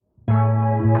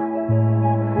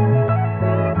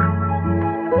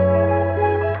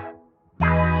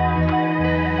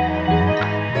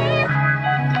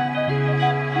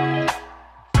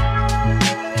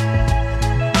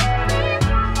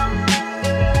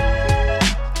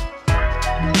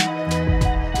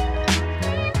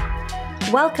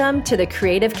Welcome to the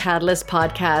Creative Catalyst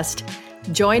podcast.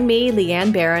 Join me,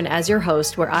 Lianne Baron, as your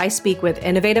host, where I speak with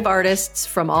innovative artists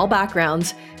from all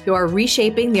backgrounds who are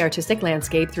reshaping the artistic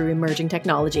landscape through emerging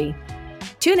technology.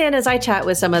 Tune in as I chat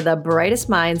with some of the brightest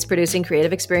minds producing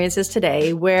creative experiences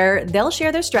today, where they'll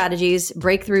share their strategies,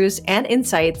 breakthroughs, and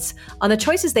insights on the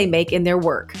choices they make in their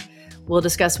work. We'll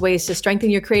discuss ways to strengthen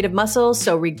your creative muscles,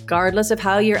 so regardless of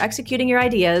how you're executing your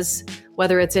ideas,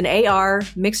 whether it's in AR,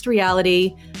 mixed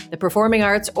reality, the performing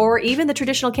arts, or even the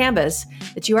traditional canvas,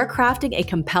 that you are crafting a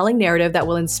compelling narrative that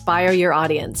will inspire your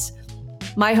audience.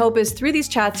 My hope is through these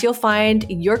chats, you'll find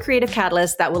your creative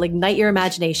catalyst that will ignite your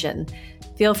imagination.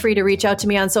 Feel free to reach out to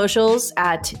me on socials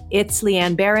at It's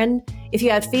Lianne Baron if you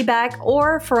have feedback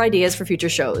or for ideas for future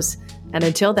shows. And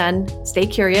until then, stay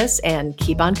curious and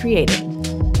keep on creating.